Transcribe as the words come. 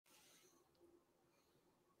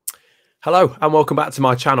Hello and welcome back to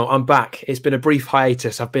my channel. I'm back. It's been a brief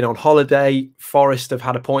hiatus. I've been on holiday. Forest have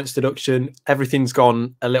had a points deduction. Everything's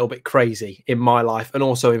gone a little bit crazy in my life and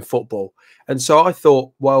also in football. And so I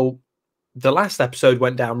thought, well, the last episode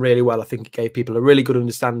went down really well. I think it gave people a really good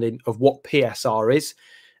understanding of what PSR is,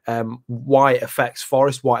 why it affects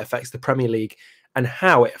Forest, why it affects the Premier League, and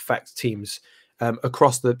how it affects teams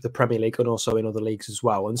across the Premier League and also in other leagues as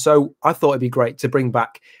well. And so I thought it'd be great to bring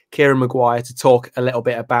back Kieran Maguire to talk a little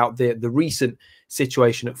bit about the recent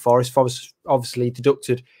situation at Forest. Forest obviously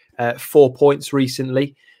deducted 4 points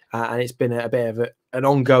recently, and it's been a bit of an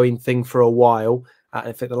ongoing thing for a while.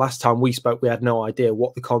 I think the last time we spoke, we had no idea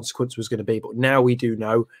what the consequence was going to be, but now we do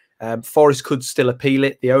know. Forest could still appeal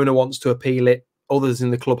it. The owner wants to appeal it. Others in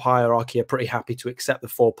the club hierarchy are pretty happy to accept the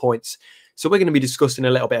 4 points. So we're going to be discussing a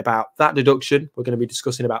little bit about that deduction. We're going to be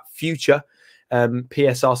discussing about future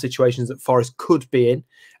PSR situations that Forest could be in,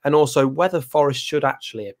 and also whether Forest should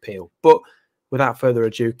actually appeal. But without further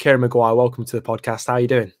ado, Kieran Maguire, welcome to the podcast. How are you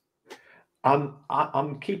doing?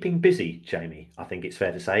 I'm keeping busy, Jamie, I think it's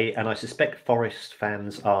fair to say, and I suspect Forest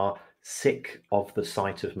fans are sick of the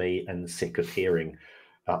sight of me and sick of hearing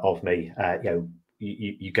of me.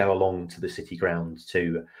 You go along to the City ground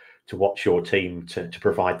to watch your team, to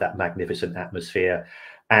provide that magnificent atmosphere,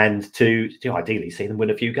 and to ideally see them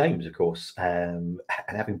win a few games, of course. And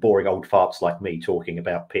having boring old farts like me talking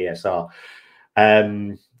about PSR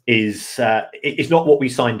is not what we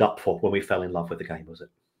signed up for when we fell in love with the game, was it?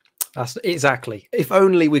 That's exactly. If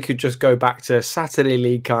only we could just go back to Saturday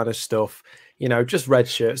League kind of stuff, just red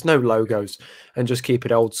shirts, no logos, and just keep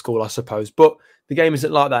it old school, I suppose. But the game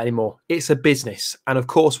isn't like that anymore. It's a business. And of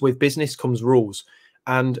course, with business comes rules.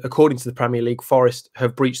 And according to the Premier League, Forest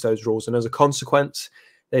have breached those rules. And as a consequence,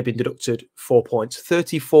 they've been deducted 4 points,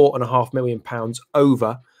 £34.5 million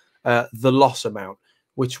over the loss amount,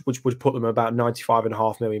 which would put them about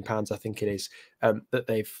 £95.5 million, I think it is, that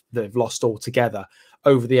they've lost altogether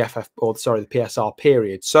over the the PSR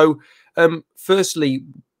period. So, firstly,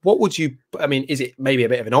 what would you? I mean, is it maybe a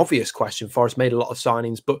bit of an obvious question? Forest made a lot of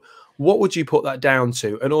signings, but what would you put that down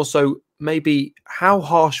to? And also, maybe how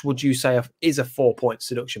harsh would you say is a 4 point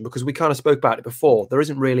deduction? Because we kind of spoke about it before. There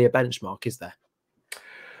isn't really a benchmark, is there?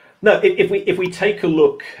 No, if we take a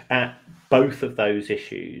look at both of those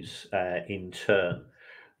issues in turn,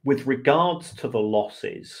 with regards to the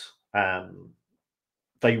losses,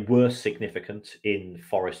 they were significant in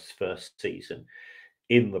Forest's first season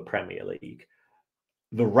in the Premier League.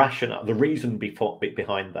 The rationale, the reason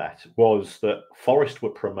behind that was that Forest were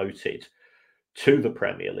promoted to the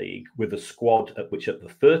Premier League with a squad at which, at the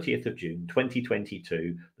 30th of June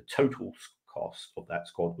 2022, the total cost of that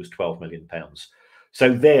squad was £12 million.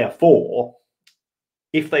 So therefore,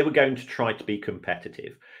 if they were going to try to be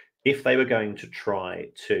competitive, if they were going to try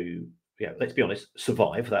to, let's be honest,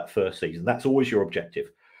 survive that first season, that's always your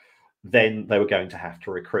objective, then they were going to have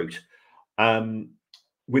to recruit.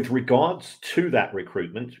 With regards to that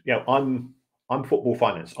recruitment, I'm football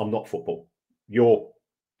finance. I'm not football. You're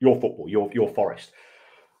football. You're Forest.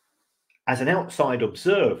 As an outside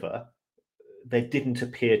observer, there didn't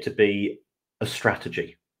appear to be a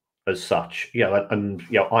strategy as such.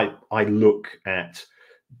 I look at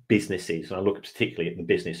businesses, and I look particularly at the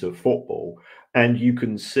business of football, and you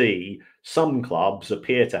can see some clubs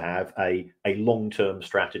appear to have a long-term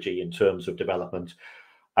strategy in terms of development.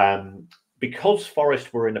 Because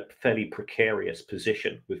Forest were in a fairly precarious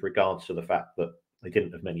position with regards to the fact that they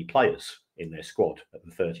didn't have many players in their squad at the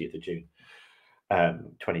 30th of June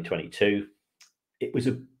 2022, it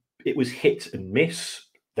was hit and miss.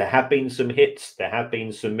 There have been some hits, there have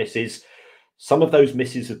been some misses. Some of those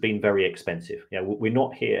misses have been very expensive. We're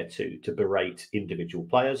not here to berate individual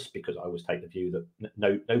players, because I always take the view that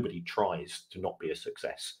nobody tries to not be a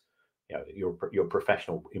success. You're a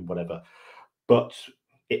professional in whatever, but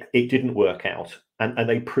it didn't work out, and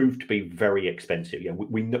they proved to be very expensive.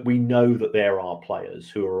 We know that there are players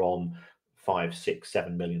who are on £5, £6,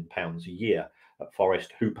 £7 million a year at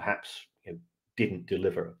Forest who perhaps didn't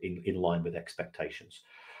deliver in line with expectations,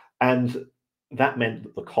 and that meant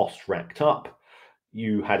that the cost racked up.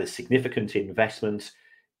 You had a significant investment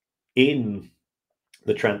in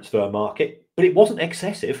the transfer market, but it wasn't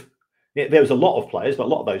excessive. There was a lot of players, but a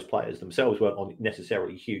lot of those players themselves weren't on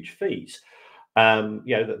necessarily huge fees.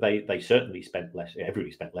 That they certainly spent less.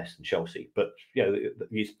 Everybody spent less than Chelsea, but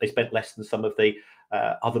they spent less than some of the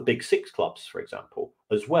other big six clubs, for example,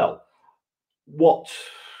 as well. What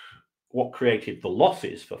created the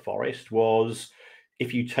losses for Forest was,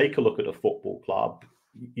 if you take a look at a football club,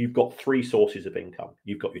 you've got three sources of income.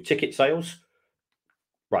 You've got your ticket sales,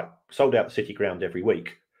 right, sold out the City ground every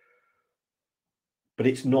week. but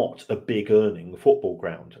it's not a big earning football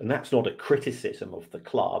ground. And that's not a criticism of the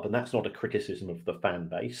club, and that's not a criticism of the fan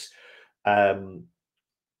base.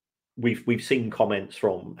 We've seen comments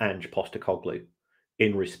from Ange Postecoglou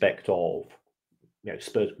in respect of,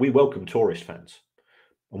 Spurs. We welcome tourist fans.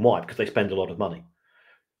 And why? Because they spend a lot of money.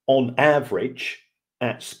 On average,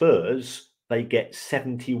 at Spurs, they get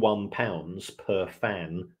 £71 per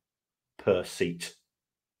fan per seat.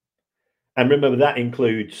 And remember, that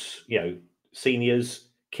includes, seniors,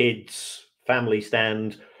 kids, family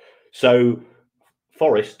stand. So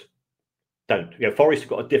Forest don't. Forest have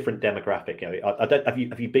got a different demographic. I don't.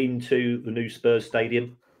 Have you been to the new Spurs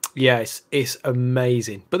stadium? Yeah, it's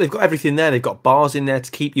amazing. But they've got everything there. They've got bars in there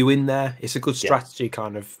to keep you in there. It's a good strategy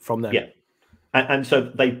kind of from them. Yeah. And so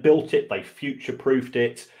they built it, they future-proofed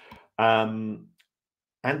it, and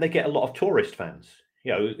they get a lot of tourist fans.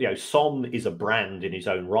 Son is a brand in his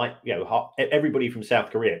own right. Everybody from South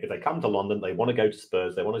Korea, if they come to London, they want to go to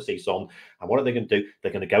Spurs, they want to see Son, and what are they going to do?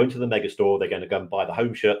 They're going to go into the mega store, they're going to go and buy the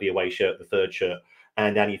home shirt, the away shirt, the third shirt,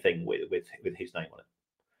 and anything with his name on it.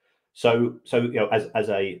 So as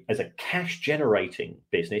a cash generating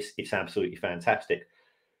business, it's absolutely fantastic.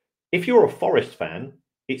 If you're a Forest fan,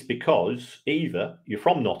 it's because either you're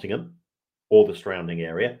from Nottingham or the surrounding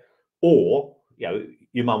area, or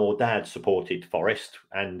your mum or dad supported Forest,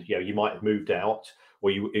 and you might have moved out, or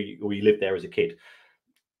you lived there as a kid.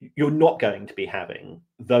 You're not going to be having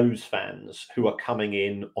those fans who are coming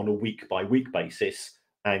in on a week by week basis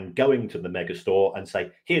and going to the mega store and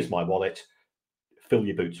say, "Here's my wallet, fill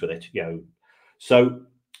your boots with it." So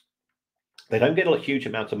they don't get a huge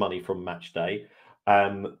amount of money from match day.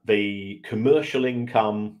 The commercial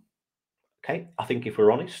income, okay, I think if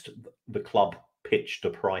we're honest, the club pitched a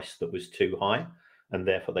price that was too high, and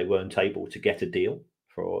therefore they weren't able to get a deal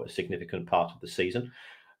for a significant part of the season.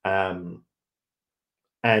 And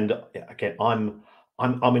again, I'm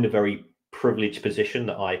in a very privileged position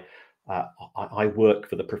that I work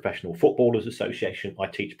for the Professional Footballers Association. I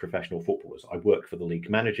teach professional footballers. I work for the League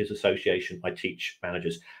Managers Association. I teach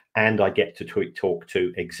managers, and I get to talk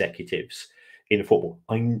to executives in football.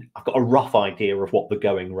 I've got a rough idea of what the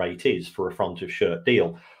going rate is for a front of shirt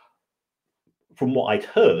deal. From what I'd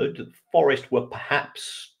heard, Forest were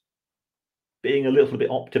perhaps being a little bit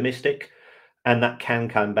optimistic, and that can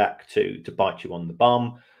come back to bite you on the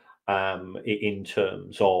bum in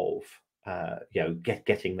terms of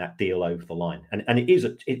getting that deal over the line. And it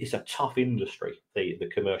is a tough industry, the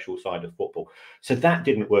commercial side of football. So that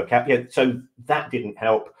didn't work out. So that didn't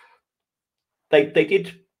help. They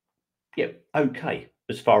did okay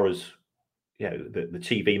as far as the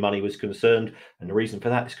TV money was concerned, and the reason for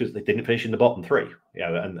that is because they didn't finish in the bottom three,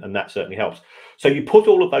 and that certainly helps. So you put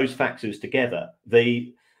all of those factors together,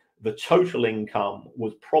 the total income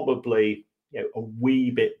was probably a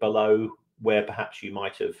wee bit below where perhaps you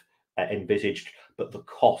might have envisaged, but the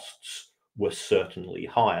costs were certainly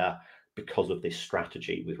higher because of this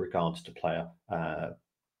strategy with regards to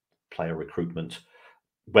player recruitment,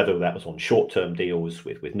 whether that was on short-term deals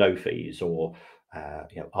with no fees, or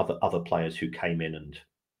other players who came in and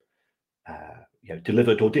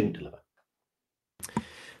delivered or didn't deliver.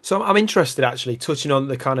 So I'm interested, actually, touching on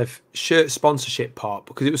the kind of shirt sponsorship part,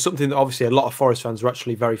 because it was something that obviously a lot of Forest fans were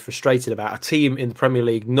actually very frustrated about. A team in the Premier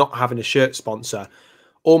League not having a shirt sponsor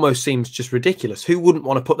almost seems just ridiculous. Who wouldn't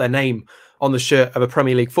want to put their name on the shirt of a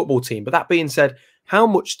Premier League football team? But that being said, how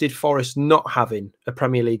much did Forest not having a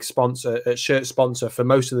Premier League sponsor, a shirt sponsor for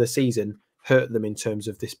most of the season, hurt them in terms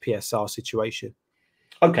of this PSR situation?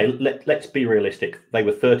 Okay, let's be realistic. They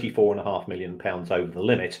were £34.5 million over the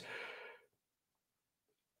limit.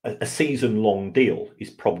 A season-long deal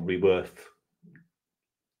is probably worth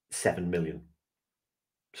 £7 million.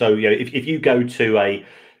 So if you go to a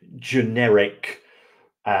generic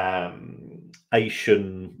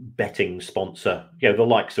Asian betting sponsor, the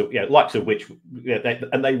likes of which,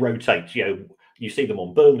 and they rotate. You see them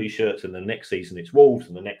on Burnley shirts, and the next season it's Wolves,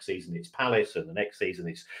 and the next season it's Palace, and the next season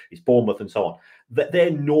it's Bournemouth, and so on. They're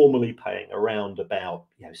normally paying around about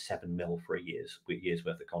 £7 million for a year's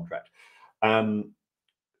worth of contract.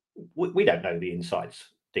 We don't know the insides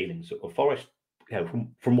dealings of Forest.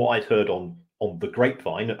 From what I'd heard on the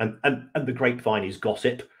grapevine, and the grapevine is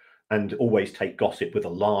gossip, and always take gossip with a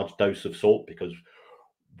large dose of salt, because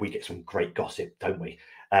we get some great gossip, don't we?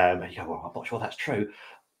 And you go, well, I'm not sure that's true.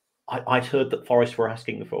 I'd heard that Forest were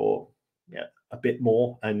asking for a bit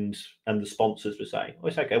more, and the sponsors were saying, "Oh,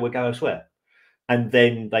 it's okay, we'll go elsewhere." And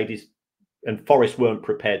then and Forest weren't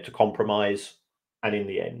prepared to compromise, and in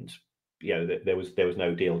the end, there was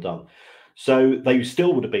no deal done. So they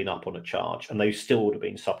still would have been up on a charge, and they still would have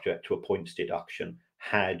been subject to a points deduction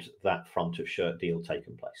had that front of shirt deal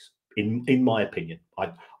taken place. in my opinion.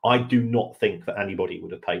 I do not think that anybody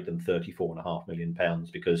would have paid them £34.5 million,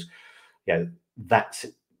 because that's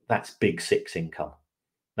big six income.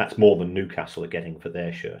 That's more than Newcastle are getting for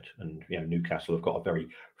their shirt, and Newcastle have got a very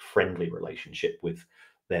friendly relationship with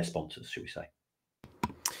their sponsors, should we say?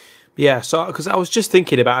 Yeah, so because I was just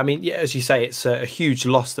thinking about, I mean, yeah, as you say, it's a huge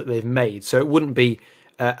loss that they've made, so it wouldn't be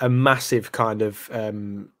a massive kind of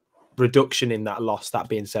reduction in that loss. That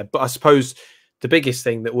being said, but I suppose the biggest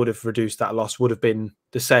thing that would have reduced that loss would have been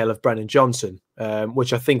the sale of Brennan Johnson,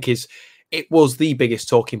 which I think it was the biggest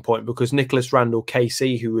talking point, because Nicholas Randall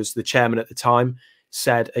Casey, who was the chairman at the time,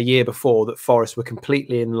 said a year before that Forest were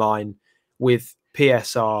completely in line with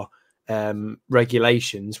PSR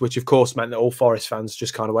regulations, which of course meant that all Forest fans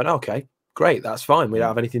just kind of went, okay, great, that's fine, we don't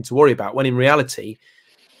have anything to worry about. When in reality,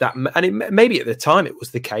 maybe at the time it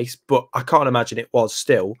was the case, but I can't imagine it was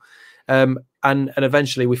still. And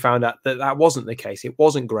eventually we found out that that wasn't the case. It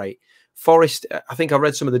wasn't great. Forest, I think I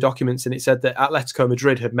read some of the documents, and it said that Atletico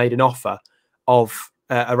Madrid had made an offer of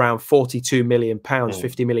around £42 million,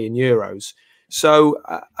 50 million euros. So,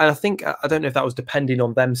 and I think, I don't know if that was depending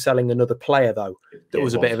on them selling another player, though. That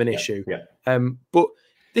was a bit of an issue. Yeah. But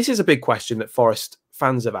this is a big question that Forest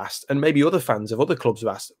fans have asked, and maybe other fans of other clubs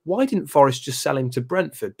have asked. Why didn't Forest just sell him to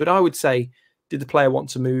Brentford? But I would say, did the player want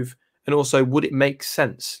to move? And also, would it make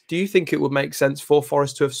sense? Do you think it would make sense for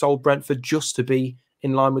Forest to have sold Brentford just to be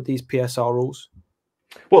in line with these PSR rules?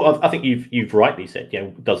 Well, I think you've rightly said,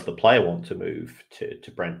 does the player want to move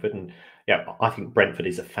to Brentford? And I think Brentford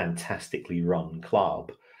is a fantastically run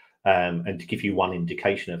club. And to give you one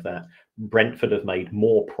indication of that, Brentford have made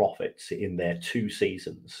more profits in their 2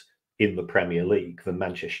 seasons in the Premier League than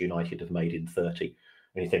Manchester United have made in 30.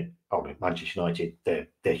 And you think, oh, Manchester United,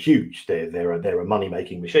 they're huge. They're a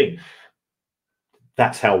money-making machine.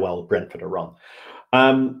 That's how well Brentford are run.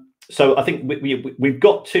 So I think we've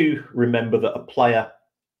got to remember that a player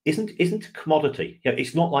isn't a commodity.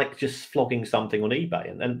 It's not like just flogging something on eBay,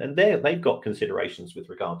 and they've got considerations with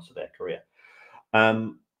regards to their career.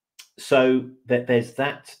 So there's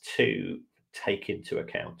that to take into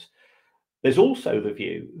account. There's also the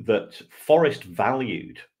view that Forest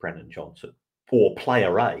valued Brennan Johnson, or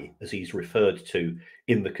Player A, as he's referred to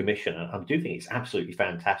in the commission. And I do think it's absolutely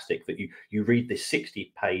fantastic that you read this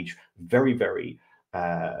 60-page, very, very,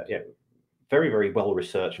 very, very well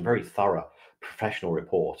researched and very thorough professional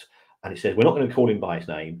report. And it says, we're not going to call him by his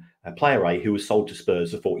name, Player A, who was sold to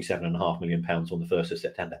Spurs for £47.5 million on the 1st of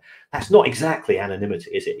September. That's not exactly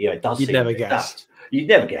anonymity, is it? It does. You'd never guess. You'd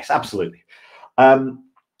never guess, absolutely.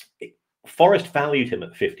 Forest valued him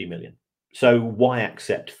at 50 million. So why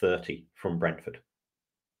accept 30 from Brentford?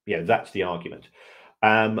 That's the argument.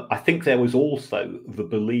 I think there was also the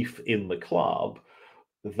belief in the club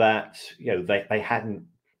that they hadn't.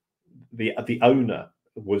 The owner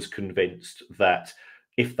was convinced that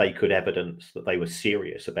if they could evidence that they were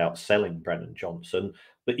serious about selling Brennan Johnson,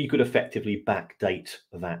 that you could effectively backdate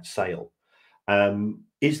that sale.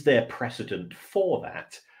 Is there precedent for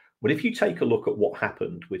that? Well, if you take a look at what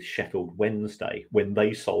happened with Sheffield Wednesday when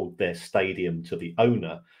they sold their stadium to the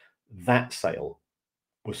owner, that sale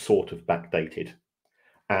was sort of backdated,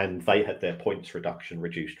 and they had their points reduction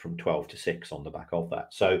reduced from 12 to 6 on the back of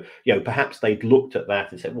that. So, perhaps they'd looked at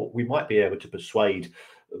that and said, well, we might be able to persuade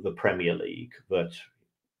the Premier League that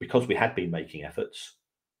because we had been making efforts,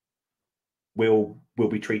 we'll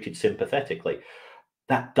be treated sympathetically.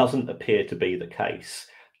 That doesn't appear to be the case.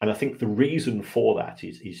 And I think the reason for that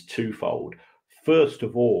is twofold. First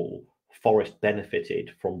of all, Forest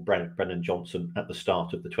benefited from Brennan Johnson at the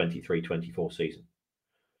start of the 23-24 season.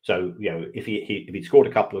 So, if he'd scored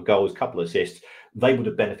a couple of goals, a couple of assists, they would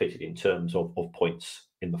have benefited in terms of points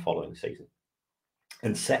in the following season.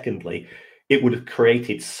 And secondly, it would have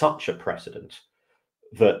created such a precedent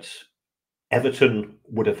that Everton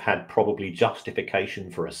would have had probably justification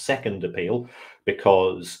for a second appeal,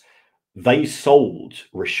 because they sold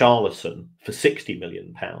Richarlison for £60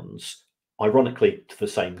 million, ironically to the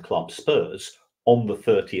same club, Spurs, on the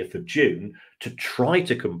 30th of June to try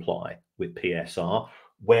to comply with PSR,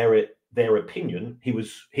 where their opinion,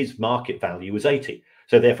 his market value was 80.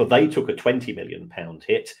 So therefore they took a £20 million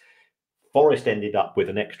hit. Forest ended up with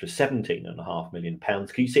an extra £17.5 million. Can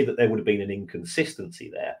you see that there would have been an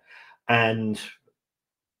inconsistency there? And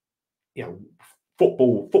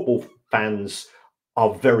football fans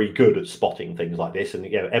are very good at spotting things like this, and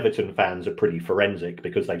Everton fans are pretty forensic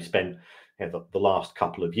because they've spent the last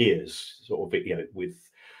couple of years sort of with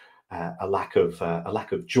a lack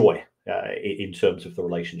of joy in terms of the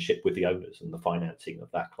relationship with the owners and the financing of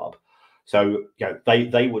that club. So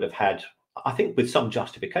they would have had, I think, with some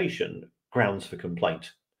justification, grounds for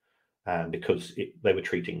complaint. because they were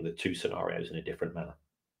treating the two scenarios in a different manner.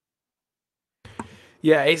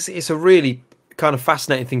 Yeah, it's a really kind of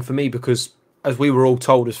fascinating thing for me, because as we were all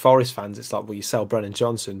told as Forest fans, it's like, well, you sell Brennan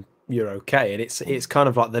Johnson, you're okay, and it's kind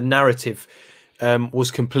of like the narrative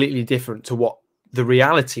was completely different to what the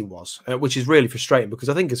reality was, which is really frustrating, because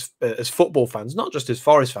I think as football fans, not just as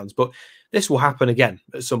Forest fans, but this will happen again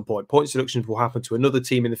at some point. Points deductions will happen to another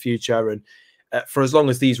team in the future, and for as long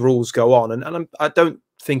as these rules go on, and I don't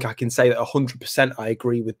think I can say that 100% I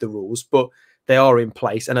agree with the rules, but they are in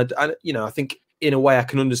place, and I think in a way I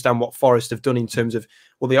can understand what Forest have done in terms of,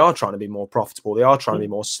 well, they are trying to be more profitable, they are trying to be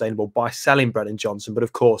more sustainable by selling Brennan Johnson, but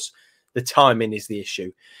of course the timing is the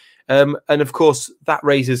issue. And of course, that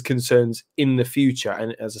raises concerns in the future.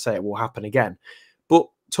 And as I say, it will happen again. But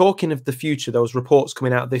talking of the future, there was reports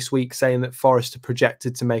coming out this week saying that Forest are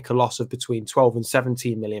projected to make a loss of between 12 and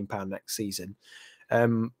 17 million pound next season.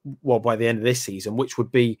 Well, by the end of this season, which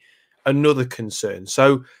would be another concern.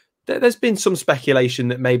 So there's been some speculation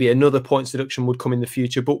that maybe another points deduction would come in the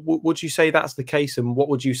future. But would you say that's the case? And what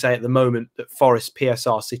would you say at the moment that Forest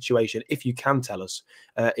PSR situation, if you can tell us,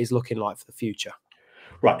 is looking like for the future?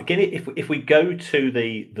 Right. Again, if we go to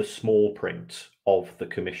the small print of the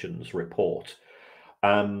Commission's report,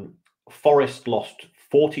 Forest lost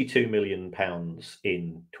 £42 million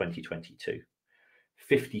in 2022,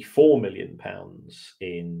 £54 million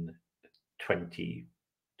in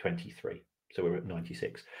 2023. So we're at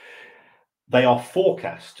 96. They are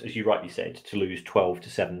forecast, as you rightly said, to lose 12 to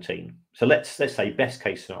 17. So let's say best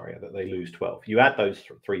case scenario that they lose 12. You add those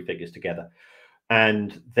three figures together,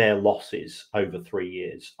 and their losses over 3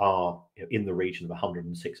 years are in the region of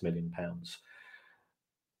 £106 million.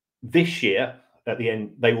 This year, at the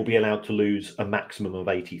end, they will be allowed to lose a maximum of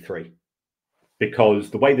 83, because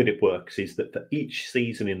the way that it works is that for each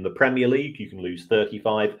season in the Premier League, you can lose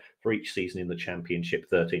 35, for each season in the Championship,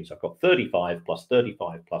 13. So I've got 35 plus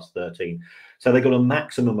 35 plus 13. So they've got a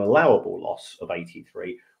maximum allowable loss of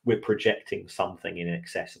 83. We're projecting something in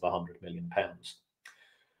excess of £100 million.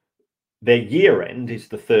 Their year end is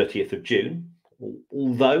the 30th of June,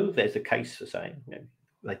 although there's a case for saying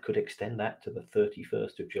they could extend that to the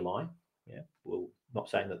 31st of July. Yeah, well, not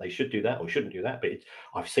saying that they should do that or shouldn't do that, but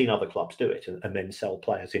I've seen other clubs do it and then sell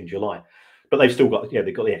players in July. But they've still got,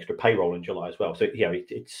 they've got the extra payroll in July as well. So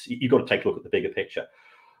you've got to take a look at the bigger picture.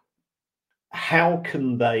 How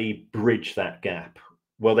can they bridge that gap?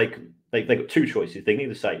 Well, they've got two choices. They can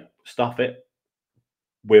either say, stuff it,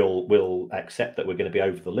 we'll accept that we're going to be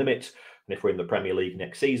over the limit, and if we're in the Premier League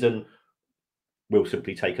next season, we'll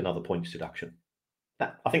simply take another points deduction.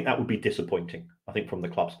 I think that would be disappointing. I think from the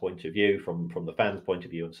club's point of view, from the fans' point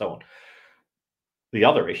of view, and so on. The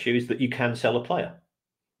other issue is that you can sell a player,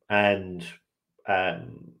 and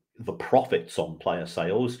the profits on player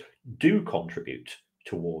sales do contribute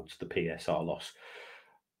towards the PSR loss.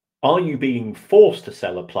 Are you being forced to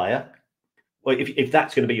sell a player? Well, if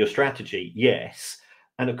that's going to be your strategy, yes.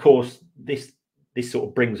 And of course, this sort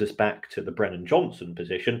of brings us back to the Brennan Johnson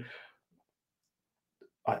position.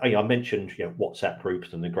 I mentioned WhatsApp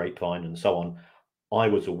groups and the grapevine and so on. I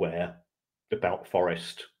was aware about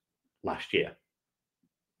Forest last year.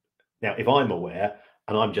 Now, if I'm aware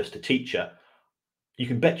and I'm just a teacher, you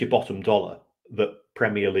can bet your bottom dollar that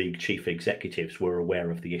Premier League chief executives were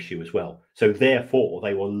aware of the issue as well. So therefore,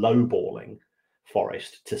 they were lowballing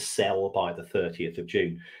Forest to sell by the 30th of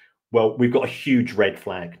June. Well, we've got a huge red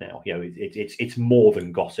flag now. It's more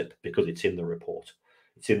than gossip, because it's in the report.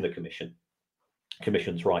 It's in the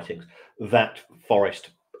Commission's writings that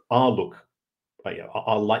Forest are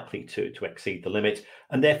likely to exceed the limit,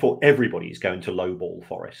 and therefore everybody is going to lowball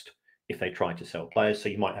Forest if they try to sell players. So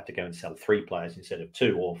you might have to go and sell 3 players instead of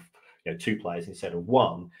 2, or 2 players instead of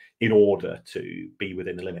 1, in order to be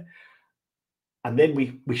within the limit. And then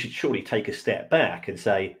we should surely take a step back and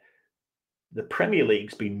say, the Premier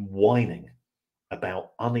League's been whining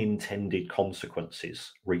about unintended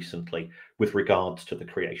consequences recently with regards to the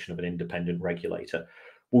creation of an independent regulator.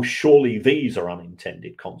 Well, surely these are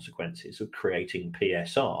unintended consequences of creating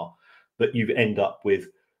PSR, that you end up with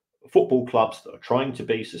football clubs that are trying to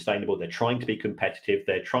be sustainable, they're trying to be competitive,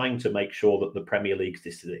 they're trying to make sure that the Premier League,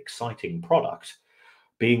 this is an exciting product,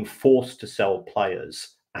 being forced to sell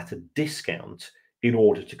players at a discount in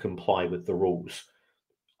order to comply with the rules.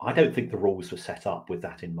 I don't think the rules were set up with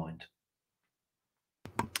that in mind.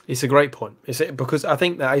 It's a great point. Because I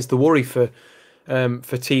think that is the worry for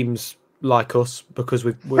teams like us, because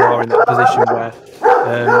we are in that position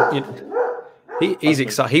where he's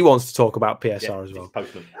excited. He wants to talk about PSR as well.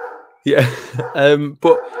 Postman. Yeah,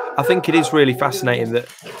 but I think it is really fascinating that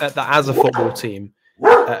as a football team,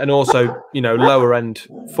 And also, you know, lower end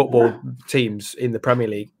football teams in the Premier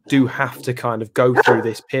League do have to kind of go through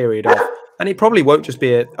this period of, and it probably won't just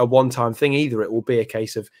be a one-time thing either. It will be a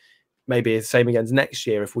case of maybe the same again next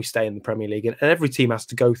year if we stay in the Premier League, and every team has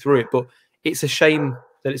to go through it. But it's a shame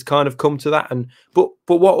that it's kind of come to that. And but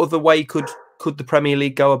what other way could the Premier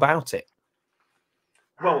League go about it?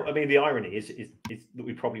 Well, I mean, the irony is that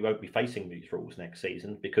we probably won't be facing these rules next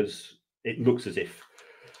season, because it looks as if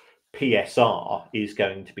PSR is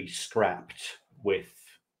going to be scrapped with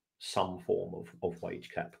some form of wage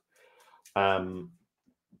cap.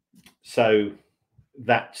 So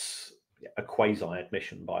that's a quasi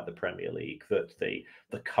admission by the Premier League that the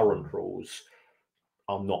current rules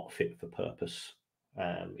are not fit for purpose.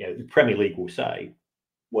 You know, the Premier League will say,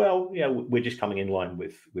 well, yeah, we're just coming in line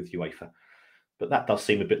with UEFA. But that does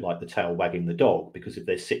seem a bit like the tail wagging the dog, because if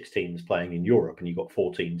there's 6 teams playing in Europe and you've got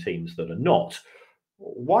 14 teams that are not,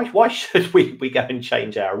 why should we go and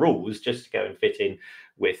change our rules just to go and fit in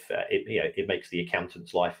with it? You know, it makes the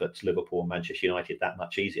accountant's life at Liverpool and Manchester United that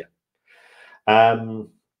much easier.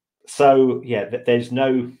 So yeah, there's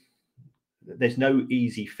no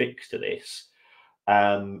easy fix to this.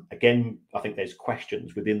 Again, I think there's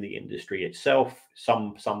questions within the industry itself.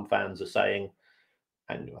 Some fans are saying,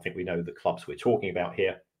 and I think we know the clubs we're talking about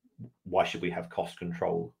here, why should we have cost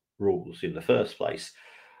control rules in the first place?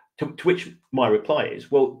 To which my reply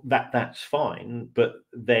is, well, that's fine, but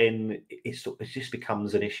then it just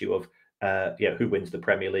becomes an issue of you know, who wins the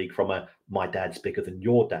Premier League from a my dad's bigger than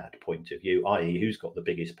your dad point of view, i.e. who's got the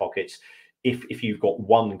biggest pockets. If you've got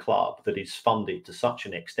one club that is funded to such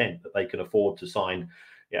an extent that they can afford to sign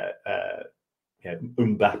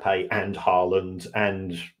Mbappe and Haaland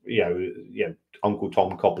and you know Uncle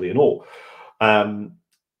Tom Cobley and all, then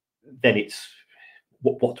it's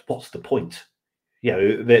what's the point? You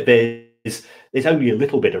know, there's only a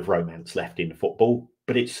little bit of romance left in football,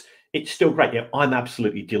 but it's still great. You know, I'm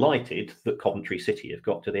absolutely delighted that Coventry City have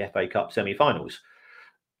got to the FA Cup semi-finals.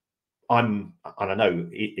 And I know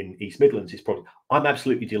in East Midlands it's probably, I'm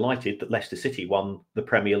absolutely delighted that Leicester City won the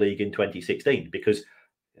Premier League in 2016, because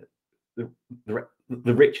the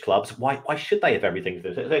rich clubs, why should they have everything?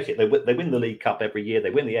 They win the League Cup every year,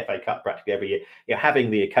 they win the FA Cup practically every year. You know,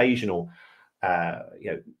 having the occasional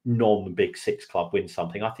non-Big Six club win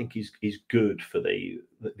something, I think is good for the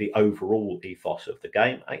overall ethos of the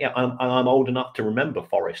game. I'm old enough to remember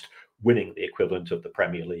Forest winning the equivalent of the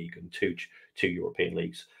Premier League and two European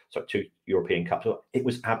leagues, so 2 European Cups. It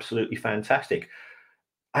was absolutely fantastic.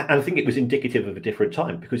 And I think it was indicative of a different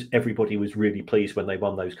time, because everybody was really pleased when they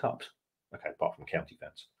won those cups. Okay, apart from county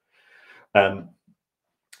fans.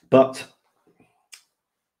 But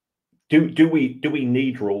do we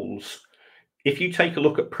need rules? If you take a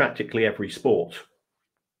look at practically every sport,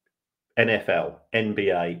 NFL,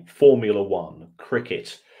 NBA, Formula One,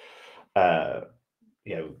 cricket,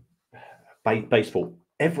 baseball,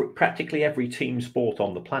 practically every team sport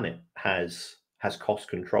on the planet has cost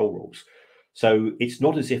control rules. So it's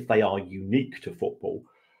not as if they are unique to football.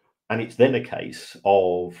 And it's then a case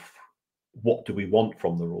of, what do we want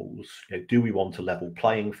from the rules? You know, do we want a level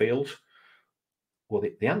playing field? Well,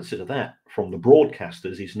 the answer to that from the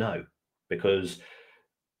broadcasters is no. Because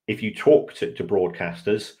if you talk to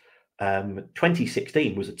broadcasters,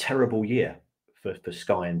 2016 was a terrible year for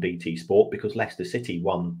Sky and BT Sport, because Leicester City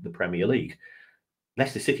won the Premier League.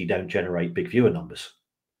 Leicester City don't generate big viewer numbers.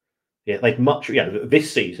 Yeah, they'd much,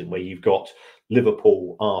 this season where you've got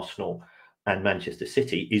Liverpool, Arsenal, and Manchester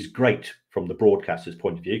City is great from the broadcasters'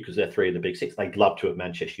 point of view, because they're 3 of the Big Six. They'd love to have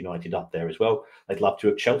Manchester United up there as well. They'd love to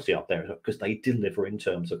have Chelsea up there, because they deliver in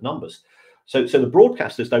terms of numbers. So the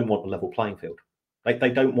broadcasters don't want a level playing field. They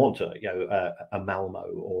don't want a Malmo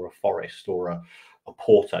or a Forest or a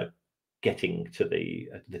Porto getting to the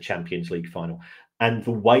Champions League final. And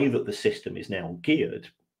the way that the system is now geared,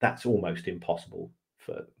 that's almost impossible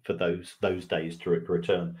for those days to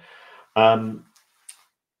return.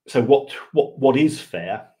 So what is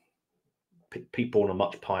fair? People on a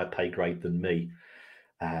much higher pay grade than me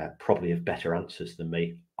probably have better answers than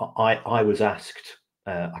me. I was asked,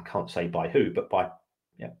 I can't say by who, but by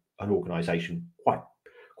an organisation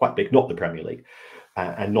quite big, not the Premier League,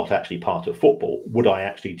 and not actually part of football, would I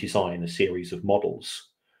actually design a series of models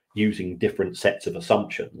using different sets of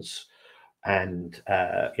assumptions? And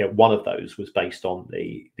one of those was based on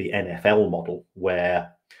the NFL model,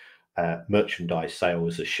 where merchandise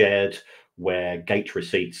sales are shared, where gate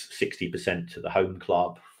receipts 60% to the home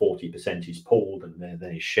club, 40% is pooled and then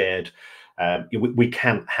is shared. We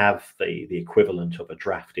can't have the equivalent of a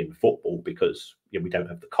draft in football, because we don't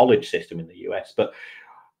have the college system in the US. But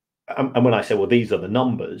and when I say, well, these are the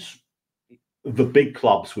numbers, the big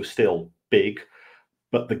clubs were still big,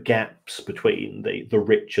 but the gaps between the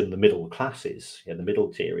rich and the middle classes, the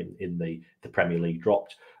middle tier in the Premier League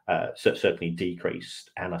dropped, certainly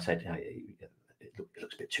decreased. And I said, it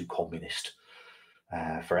looks a bit too communist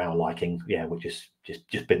for our liking. Yeah, we'll just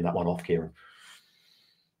bin that one off, Kieran.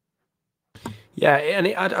 Yeah, and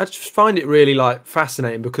I just find it really like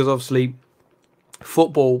fascinating because obviously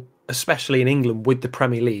football, especially in England with the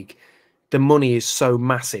Premier League, the money is so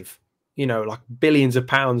massive. Like billions of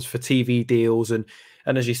pounds for TV deals, and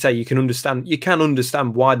as you say, you can understand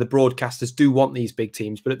why the broadcasters do want these big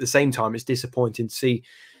teams, but at the same time, it's disappointing to see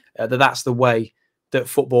that that's the way that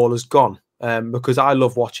football has gone. Because I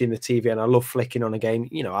love watching the TV and I love flicking on a game.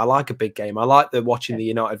 I like a big game. I like watching the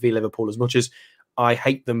United v Liverpool as much as I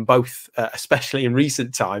hate them both, especially in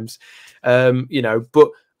recent times. But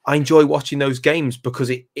I enjoy watching those games because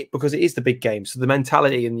it is the big game. So the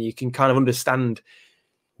mentality, and you can kind of understand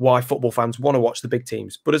why football fans want to watch the big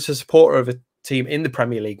teams. But as a supporter of a team in the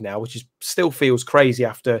Premier League now, which still feels crazy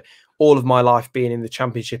after all of my life being in the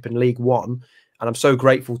Championship and League One, and I'm so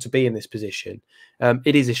grateful to be in this position,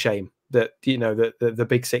 it is a shame that the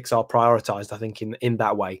big six are prioritised, I think, in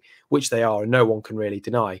that way, which they are, and no one can really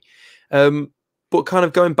deny. But kind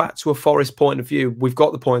of going back to a Forest point of view, we've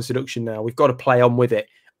got the points deduction now. We've got to play on with it.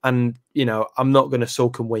 And, I'm not going to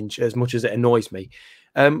sulk and whinge as much as it annoys me.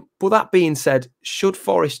 But that being said, should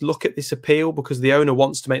Forest look at this appeal? Because the owner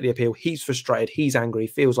wants to make the appeal. He's frustrated. He's angry. He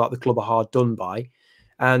feels like the club are hard done by.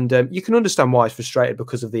 And you can understand why he's frustrated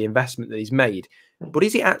because of the investment that he's made. But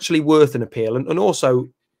is it actually worth an appeal? And also,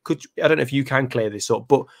 I don't know if you can clear this up,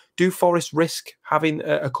 but do Forest risk having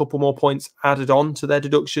a couple more points added on to their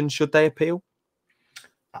deduction should they appeal?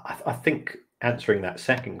 I think answering that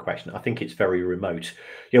second question, I think it's very remote.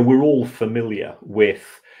 We're all familiar with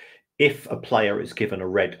if a player is given a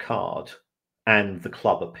red card and the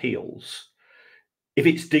club appeals, if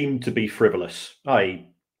it's deemed to be frivolous, I'm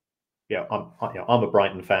a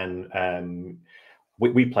Brighton fan.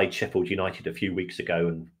 We played Sheffield United a few weeks ago,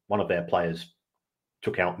 and one of their players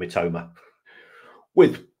took out Mitoma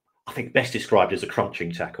with, I think, best described as a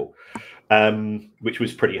crunching tackle, which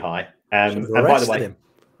was pretty high. And by the way,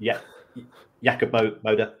 Jakob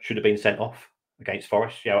Moda should have been sent off against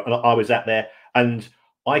Forest. And I was at there, and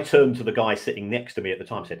I turned to the guy sitting next to me at the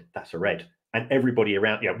time and said, "That's a red." And everybody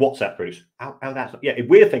around, what's that, Bruce? How that's not, if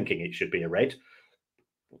we're thinking it should be a red.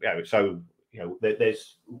 So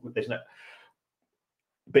there's no.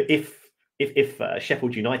 But if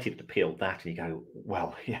Sheffield United had appealed that, and you go,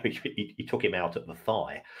 well, he took him out at the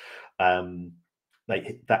thigh,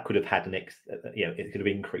 that could have had it could have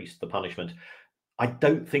increased the punishment. I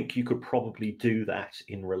don't think you could probably do that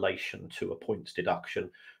in relation to a points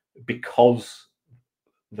deduction, because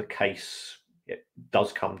the case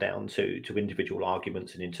does come down to individual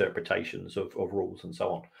arguments and interpretations of rules and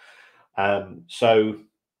so on. So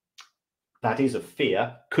that is a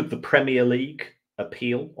fear. Could the Premier League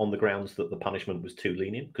appeal on the grounds that the punishment was too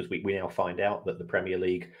lenient? Because we now find out that the Premier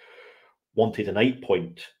League wanted an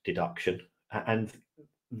 8-point deduction, and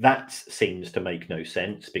that seems to make no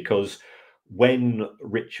sense, because when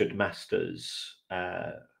Richard Masters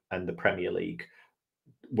and the Premier League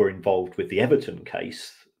were involved with the Everton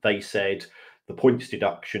case, they said the points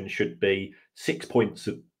deduction should be 6 points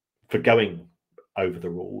for going over the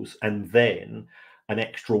rules, and then an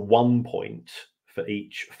extra 1 point for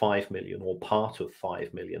each 5 million or part of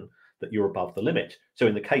 5 million that you're above the limit. So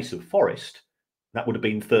in the case of Forest, that would have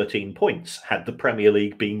been 13 points had the Premier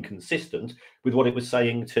League been consistent with what it was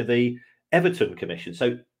saying to the Everton Commission.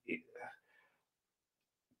 So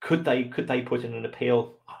could they put in an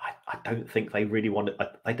appeal? I don't think they really want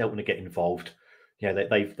to. They don't want to get involved.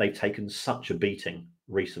 They've taken such a beating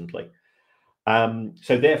recently.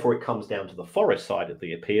 So therefore, it comes down to the Forest side of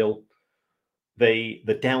the appeal.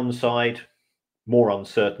 The downside: more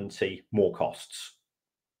uncertainty, more costs.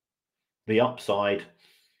 The upside: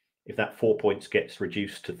 if that 4 points gets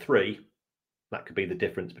reduced to 3, that could be the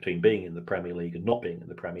difference between being in the Premier League and not being in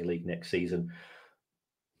the Premier League next season.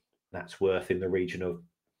 That's worth in the region of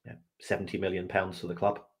 £70 million to the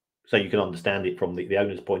club. So you can understand it from the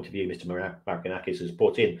owner's point of view. Mr. Marinakis has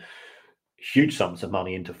put in huge sums of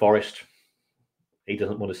money into Forest. He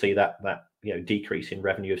doesn't want to see that decrease in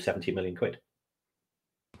revenue of 70 million quid.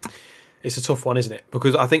 It's a tough one, isn't it?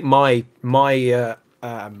 Because I think my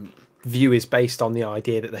view is based on the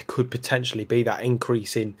idea that there could potentially be that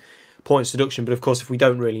increase in points deduction. But of course, if we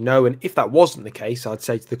don't really know, and if that wasn't the case, I'd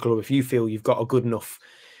say to the club, if you feel you've got a good enough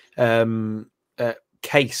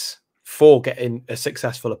case for getting a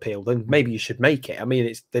successful appeal, then maybe you should make it. I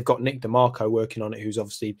mean, they've got Nick DeMarco working on it, who's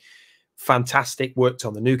obviously fantastic, worked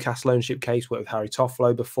on the Newcastle ownership case, worked with Harry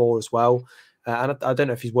Toffolo before as well. And I don't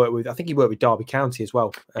know if he's worked with, I think he worked with Derby County as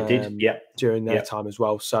well. He did, yeah. During their time as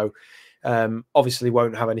well. So obviously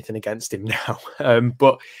won't have anything against him now.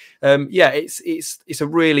 Yeah, it's a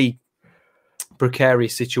really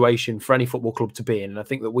precarious situation for any football club to be in. And I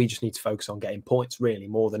think that we just need to focus on getting points really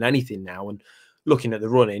more than anything now. And looking at the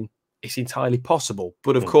running, it's entirely possible.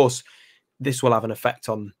 But of course, this will have an effect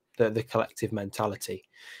on the collective mentality.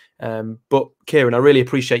 But Kieran, I really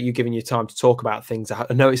appreciate you giving your time to talk about things. I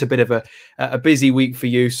know it's a bit of a busy week for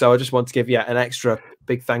you, so I just want to give you an extra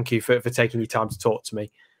big thank you for taking your time to talk to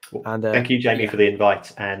me. Well, and thank you, Jamie, for the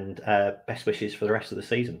invite, and best wishes for the rest of the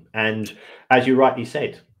season. And as you rightly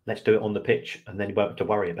said, let's do it on the pitch, and then you won't have to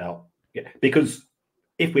worry about because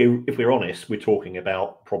if we're honest, we're talking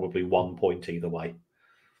about probably 1 point either way.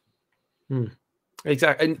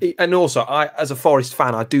 Exactly, and also, as a Forest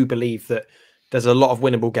fan, I do believe that there's a lot of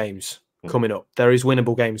winnable games coming up. There is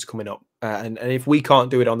winnable games coming up. And if we can't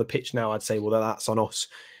do it on the pitch now, I'd say, well, that's on us.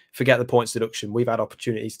 Forget the points deduction. We've had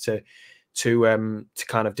opportunities to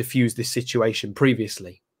kind of diffuse this situation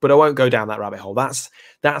previously. But I won't go down that rabbit hole. That's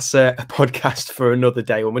a podcast for another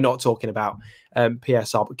day when we're not talking about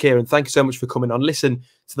PSR. But Kieran, thank you so much for coming on. Listen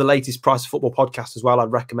to the latest Price of Football podcast as well.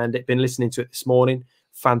 I'd recommend it. Been listening to it this morning.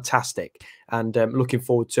 Fantastic. And looking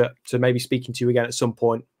forward to maybe speaking to you again at some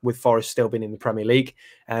point with Forest still being in the Premier League.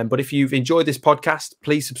 But if you've enjoyed this podcast,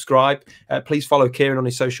 please subscribe. Please follow Kieran on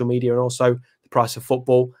his social media and also the Price of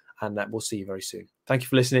Football. And we'll see you very soon. Thank you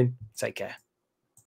for listening. Take care.